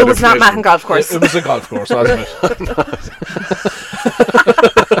it was not Mahon Golf Course. It was a golf course, wasn't it?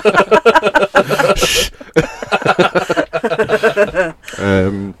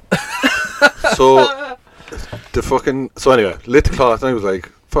 So anyway, lit the cloth, and I was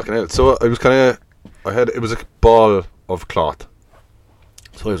like, fucking hell. So I was it was a ball of cloth.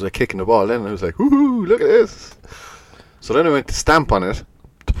 So I was like kicking the ball in, and I was like, woohoo, look at this. So then I went to stamp on it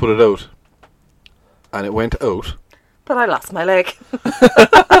to put it out. and it went out. But I lost my leg.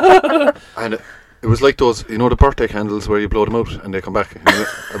 And it was like those, you know, the birthday candles where you blow them out and they come back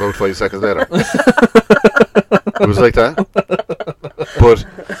about 5 seconds later. It was like that. But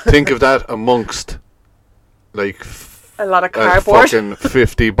think of that amongst, like, a lot of cardboard. Fucking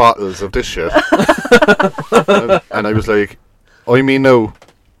 50 bottles of this shit. And I was like, I mean now,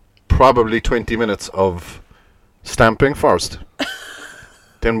 probably 20 minutes of stamping first.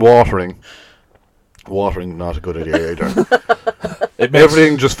 Then watering. Watering, not a good idea either.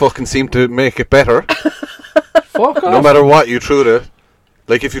 Everything just fucking seemed to make it better. Fuck off. No matter what you threw it.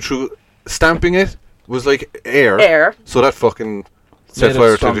 Like if you threw... Stamping it was like air. So that fucking set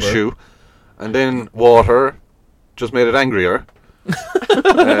fire to the shoe. And then water just made it angrier.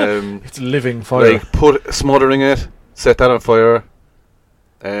 It's living fire. Like smothering it, set that on fire.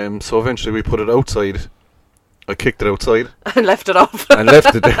 So eventually we put it outside. I kicked it outside. And left it off. And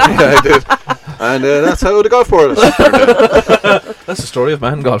left it there. Yeah, I did. And that's how the golf course turned out. That's the story of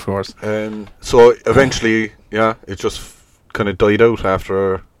man golf course. So eventually, yeah, it just kind of died out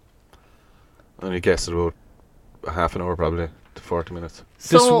after, I only guessed about a half an hour probably to 40 minutes.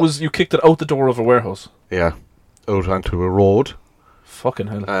 So you kicked it out the door of a warehouse? Yeah, out onto a road. Fucking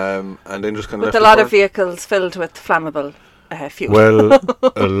hell. And then just kind of with a lot of vehicles filled with flammable fuel. Well,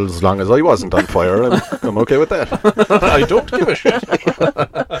 as long as I wasn't on fire, I'm okay with that. I don't give a shit.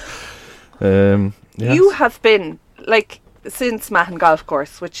 Yes. You have been, like, since Mahon Golf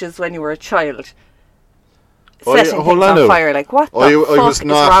Course, which is when you were a child, setting things on fire. Like, what the fuck is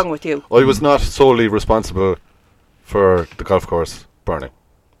wrong with you? I was not solely responsible for the golf course burning.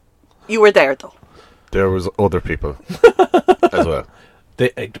 You were there, though. There was other people as well.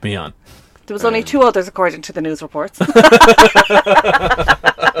 They egged me on. There was only 2 others, according to the news reports. Can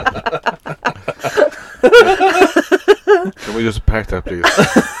we just park that, please?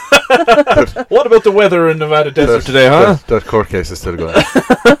 What about the weather in Nevada desert today, huh? That court case is still going.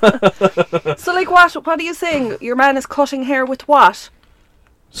 So, like, what are you saying? Your man is cutting hair with what?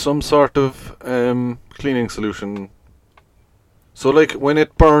 Some sort of cleaning solution. So, like, when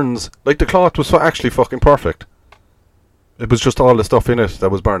it burns, like, the cloth was actually fucking perfect. It was just all the stuff in it that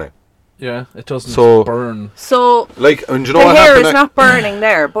was burning. Yeah, it doesn't burn. So, like, and you know the what hair is not burning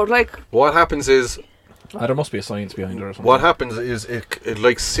there, but, like... What happens is... there must be a science behind it or something. What happens is it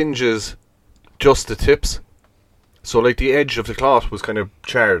like singes just the tips. So like the edge of the cloth was kind of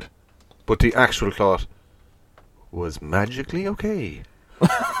charred, but the actual cloth was magically okay.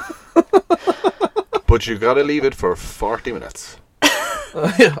 But you gotta leave it for 40 minutes.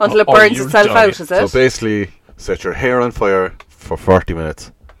 Until it burns itself out, is it? So basically, set your hair on fire for 40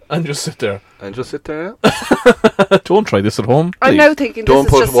 minutes. And just sit there. Don't try this at home. I'm now thinking don't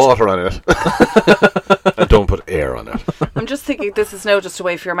put water on it. And don't put air on it. I'm just thinking this is now just a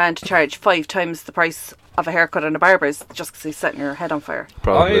way for your man to charge 5 times the price of a haircut in a barber's just because he's setting your head on fire.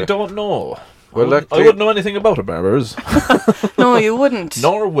 Probably. I don't know. Well, I wouldn't know anything about a barber's. No, you wouldn't.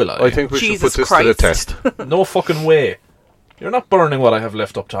 Nor will I. I think we should put this to the test. No fucking way. You're not burning what I have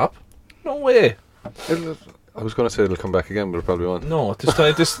left up top. No way. I was going to say it'll come back again, but it probably won't. No,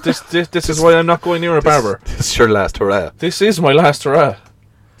 this is why I'm not going near a barber. This is your last hurrah. This is my last hurrah.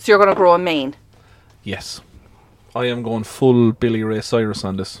 So you're going to grow a mane? Yes. I am going full Billy Ray Cyrus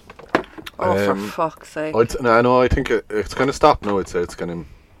on this. Oh, for fuck's sake. I think it's going to stop now. I'd say it's going to...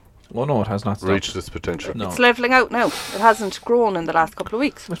 Oh, no, it has not stopped. Reached its potential. No. It's levelling out now. It hasn't grown in the last couple of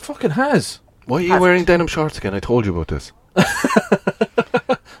weeks. It fucking has. Why are you wearing denim shorts again? I told you about this.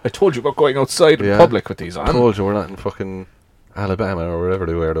 I told you about going outside in public with these on. I told you we're not in fucking Alabama or wherever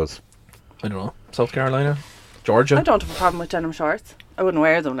they wear those. I don't know. South Carolina? Georgia? I don't have a problem with denim shorts. I wouldn't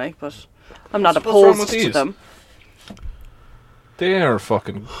wear them, like, but I'm not opposed to them. They are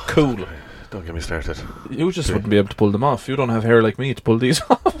fucking cool. Don't get me started. You just wouldn't be able to pull them off. You don't have hair like me to pull these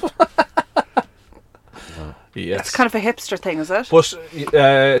off. No. Yes. It's kind of a hipster thing, is it?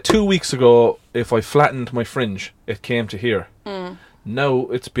 But 2 weeks ago, if I flattened my fringe, it came to here. Now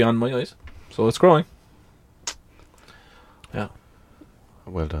it's beyond my eyes, so it's growing. Yeah.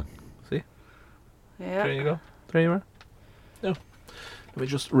 Well done. See? Yeah. There you go. There you are. Now, let me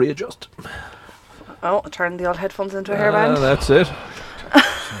just readjust. Oh, turn the old headphones into a hairband. That's it.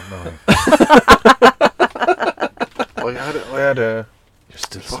 I had a... You're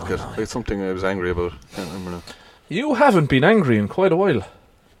still fuck it. I had something I was angry about. Can't remember now. You haven't been angry in quite a while.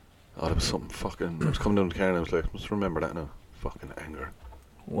 Oh, there was something fucking... I was coming down the car and I was like, must remember that now. Fucking anger.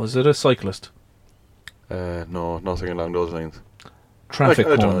 Was it a cyclist? No, nothing along those lines. Traffic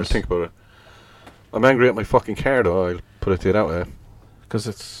I don't know, think about it. I'm angry at my fucking car though, I'll put it to you that way. Because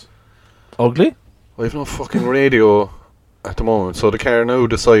it's ugly? I have no fucking radio At the moment. So the car now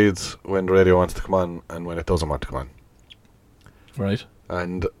decides when the radio wants to come on and when it doesn't want to come on. Right.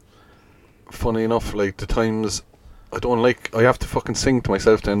 And funny enough, like the times I have to fucking sing to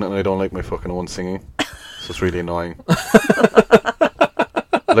myself then, and I don't like my fucking own singing. So it's really annoying.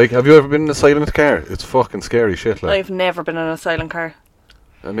 Like, have you ever been in a silent car? It's fucking scary shit. Like, I've never been in a silent car.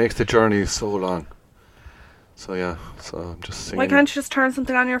 It makes the journey so long. So yeah, so I'm just singing. Why can't you just turn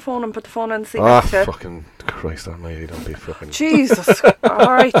something on your phone and put the phone on the seat Ah, next to it? fucking Christ almighty, don't be fucking... Jesus.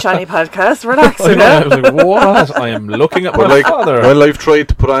 Alright, Johnny Podcast, relax I now. was like, what? I am looking at But my like, father. well, I've tried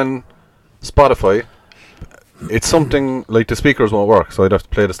to put on Spotify. It's something, like the speakers won't work, so I'd have to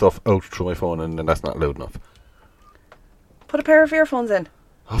play the stuff out through my phone, and then that's not loud enough. Put a pair of earphones in.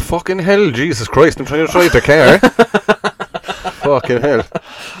 Oh, fucking hell, Jesus Christ, I'm trying to drive the car. Fucking hell.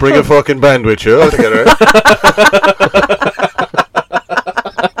 Bring a fucking band with you altogether.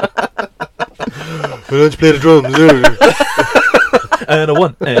 Why don't you play the drums? And a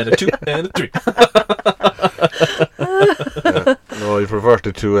 1, and a 2, and a 3. Yeah. No, I've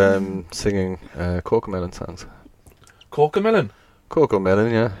reverted to singing Cocomelon songs. Cocomelon?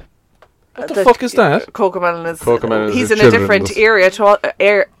 Cocomelon, yeah. What the fuck is that? Cocomelon is... Cocomelon he's is in a different era to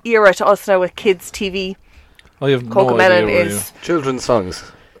us now with kids' TV. I have no Cocomelon idea. is... Children's songs,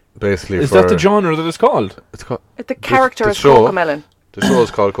 basically. Is that the genre that it's called? It's called... The character the is show. Cocomelon. The show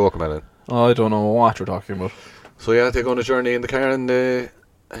is called Cocomelon. Oh, I don't know what you're talking about. So yeah, they go on a journey in the car and they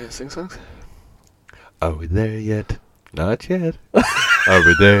sing songs. Are we there yet? Not yet. Are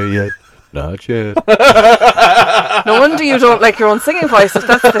we there yet? Not yet. No wonder you don't like your own singing voice if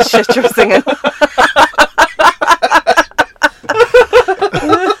that's the shit you're singing.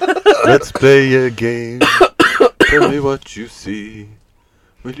 Let's play a game. Tell me what you see.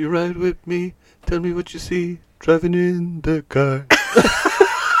 Will you ride with me? Tell me what you see. Driving in the car.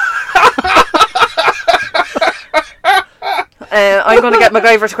 I'm going to get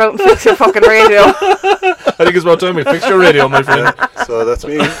MacGyver to go out and fix your fucking radio. I think it's about time we fix your radio, my friend. Yeah, so that's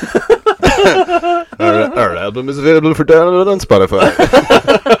me. Our album is available for download on Spotify.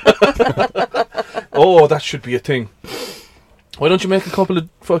 Oh, that should be a thing. Why don't you make a couple of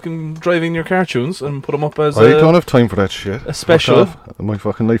fucking driving your car tunes and put them up as I don't have time for that shit. a special? My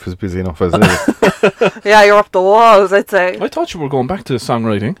fucking life is busy enough as it is. Yeah, you're up the walls, I'd say. I thought you were going back to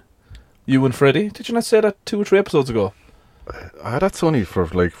songwriting. You and Freddie. Did you not say that 2 or 3 episodes ago? That's only for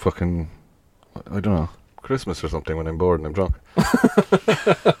like fucking, I don't know, Christmas or something when I'm bored and I'm drunk.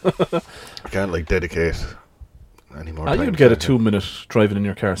 I can't like dedicate any more time. You'd get a 2-minute driving in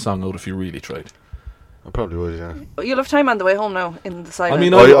your car song out if you really tried. I probably would, yeah. But you'll have time on the way home now in the silence. I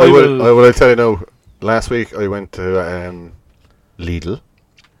mean, I will tell you now, last week I went to Lidl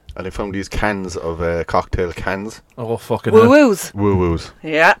and I found these cans of cocktail cans. Oh, fucking hell. Woo-woos. Woo-woos.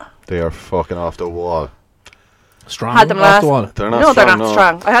 Yeah. They are fucking off the wall. Strong Had them off last. the wall. They're not No, strong, they're not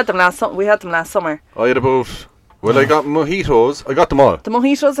strong. I had them last. We had them last summer. I had about... Well, I got mojitos. I got them all. The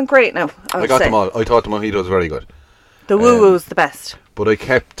mojito isn't great now. I got them all. I thought the mojito's very good. The woo-woo's the best. But I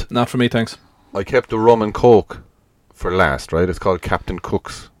kept Not for me, thanks. the rum and coke for last, right? It's called Captain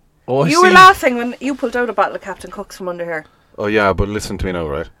Cook's. Oh, I You see. were laughing when you pulled out a bottle of Captain Cook's from under here. Oh yeah, but listen to me now,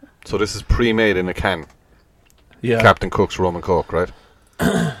 right? So this is pre-made in a can. Yeah. Captain Cook's rum and coke, right?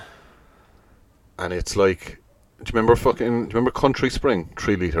 And it's like, do you remember Country Spring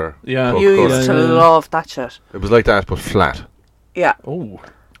 3 litre? Yeah. Coke You Cola? used to love that shit. It was like that, but flat. Yeah. Oh.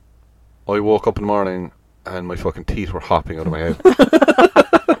 I woke up in the morning and my fucking teeth were hopping out of my head.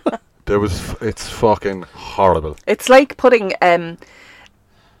 It's fucking horrible. It's like putting a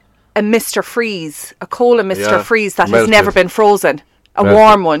Mr. Freeze, a cola Mr. Freeze that has melted. never been frozen. A Melted.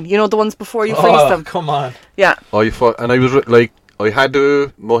 warm one. You know, the ones before you freeze them. Come on. Yeah. And I was like, I had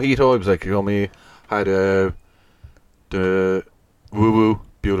the mojito. I was like, yummy. Had the woo woo,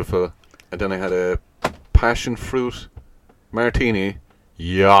 beautiful, and then I had a passion fruit martini.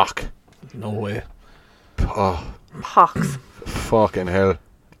 Yuck! No way. Oh, Pox. fucking hell!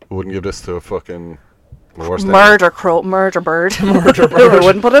 I wouldn't give this to a fucking worst Murder bird. Murder bird. We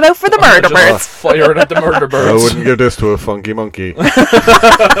wouldn't put it out for the murder Just birds. firing at the murder I birds. wouldn't give this to a funky monkey.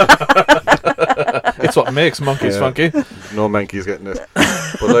 It's what makes monkeys funky. No monkey's getting this.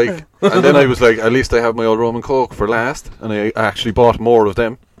 But like, and then I was like, at least I have my old rum and coke for last, and I actually bought more of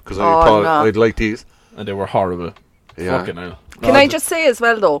them because I thought I'd like these. And they were horrible. Yeah. Fucking hell. Can I just say as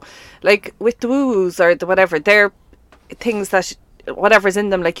well though, like with the woo-woos or the whatever, they're things that whatever's in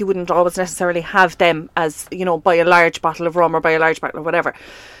them, like you wouldn't always necessarily have them as, you know, buy a large bottle of rum or buy a large bottle of whatever.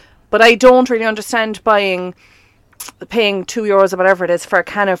 But I don't really understand buying paying €2 or whatever it is for a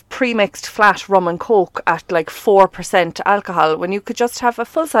can of pre-mixed flat rum and coke at like 4% alcohol, when you could just have a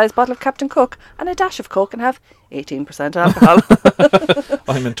full-size bottle of Captain Cook and a dash of Coke and have 18% alcohol.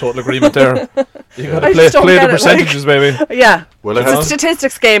 I'm in total agreement there. You got to play the percentages, baby. Yeah. Well, it's a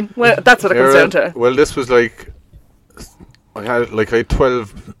statistics game. Well, that's what it comes down to. Well, this was like I had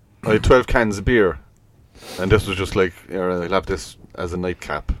 12 cans of beer, and this was just like, I'll have this as a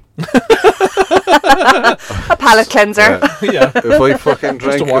nightcap. A palate cleanser. Yeah. If I fucking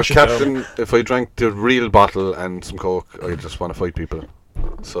drank if I drank the real bottle and some Coke, I just want to fight people.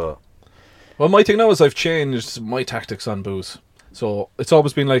 So. Well, my thing now is I've changed my tactics on booze. So it's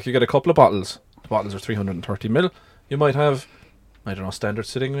always been like you get a couple of bottles. The bottles are 330ml. You might have, I don't know, standard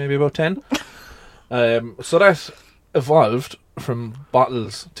sitting maybe about 10. So that evolved from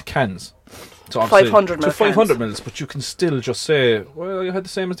bottles to cans. So 500 ml. To 500 mils, but you can still just say, well, you had the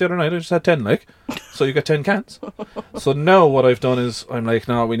same as the other night. I just had 10, like. So you get 10 cans. So now what I've done is I'm like,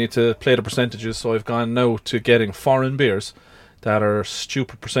 no, we need to play the percentages. So I've gone now to getting foreign beers that are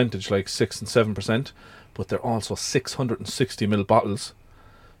stupid percentage, like 6 and 7%, but they're also 660ml bottles.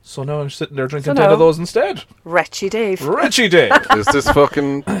 So now I'm sitting there drinking 10 of those instead. Retchy Dave. Retchy Dave. Is this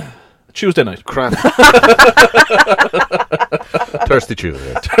fucking Tuesday night? Crap. Thirsty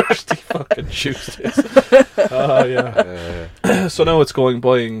Tuesday. Thirsty fucking Tuesdays. Oh yeah. So now it's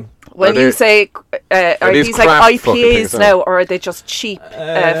buying. When you say, are these like IPAs now, or are they just cheap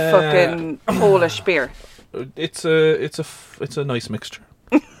fucking Polish beer? It's a nice mixture.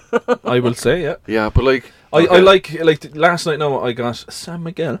 I will say, yeah. Yeah, but like I like last night. Now I got San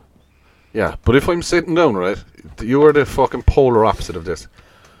Miguel. Yeah, but if I'm sitting down, right, you are the fucking polar opposite of this.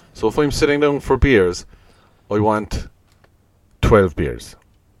 So if I'm sitting down for beers, I want 12 beers,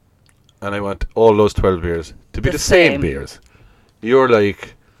 and I want all those 12 beers to be the same beers. You're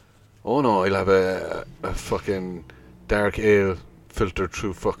like, oh no, I'll have a fucking dark ale filtered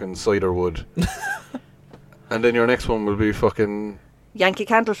through fucking cider wood. And then your next one will be fucking Yankee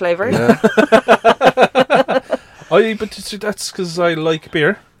Candle flavour. Yeah. But that's because I like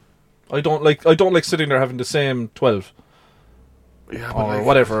beer. I don't like sitting there having the same 12. Yeah, or like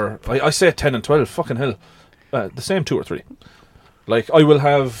whatever. I say 10 and 12. Fucking hell. The same 2 or 3. Like I will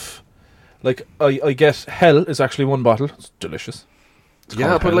have, like I get Hell is actually one bottle. It's delicious. It's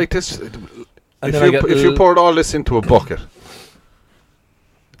but Hell. like this, if you poured all this into a bucket,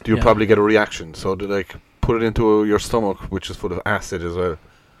 you'll probably get a reaction. So to like put it into your stomach, which is full of acid as well.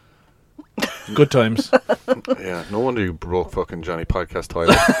 Good times. Yeah, no wonder you broke fucking Johnny Podcast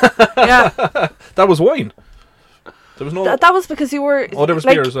toilet. Yeah, that was wine. There was no. That was because you were. Oh, there was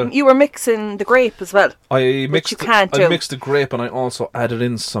beer as well. You were mixing the grape as well. I mixed the grape, and I also added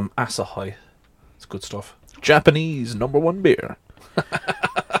in some Asahi. It's good stuff. Japanese #1 beer.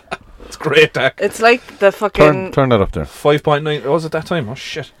 It's great, Dak. It's like the fucking. Turn that up there. 5.9. Was it that time? Oh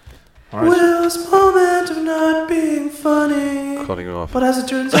shit. All right. Will's moment of not being funny. Cutting it off. But as it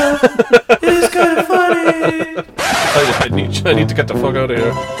turns out, it is kind of funny. I need to get the fuck out of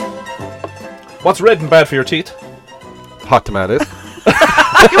here. What's red and bad for your teeth? Hot tomatoes.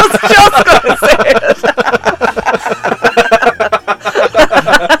 I was just going to say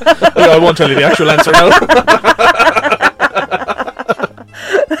it. I won't tell you the actual answer now.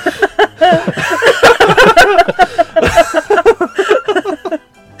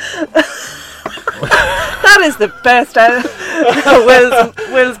 That is the best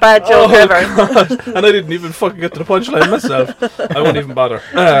Will's bad joke ever. God. And I didn't even fucking get to the punchline myself. I won't even bother.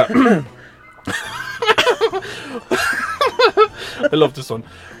 I love this one.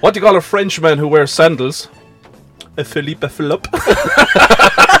 What do you call a Frenchman who wears sandals? A Philippe Philip.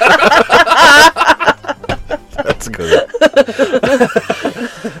 That's good.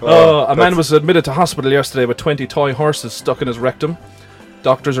 A man was admitted to hospital yesterday with 20 toy horses stuck in his rectum.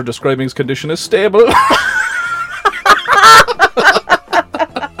 Doctors are describing his condition as stable.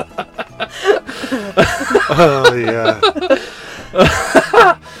 Oh, yeah.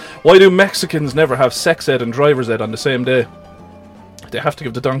 Why do Mexicans never have sex ed and driver's ed on the same day? They have to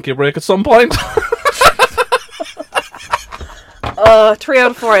give the donkey a break at some point. 3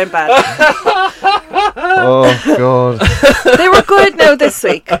 out of 4 ain't bad. Oh, God. They were good now this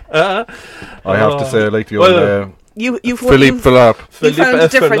week. I have to say, I like the old... You Philippe Philip. You found a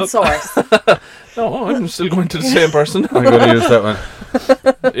different source. No, I'm still going to the same person. I'm going to use that one.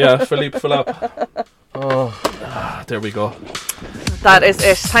 Yeah, Philippe Philip. Oh, there we go. That is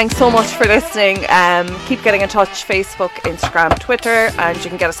it. Thanks so much for listening. Keep getting in touch. Facebook, Instagram, Twitter, and you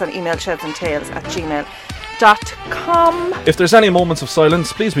can get us on email sheds'n'tales@gmail.com. If there's any moments of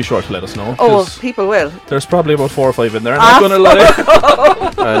silence, please be sure to let us know. Oh, people will. There's probably about 4 or 5 in there. I'm not going to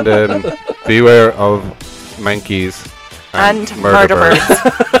lie. And beware of Mankeys and Murder Birds.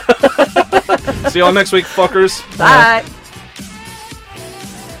 See you all next week, fuckers. Bye.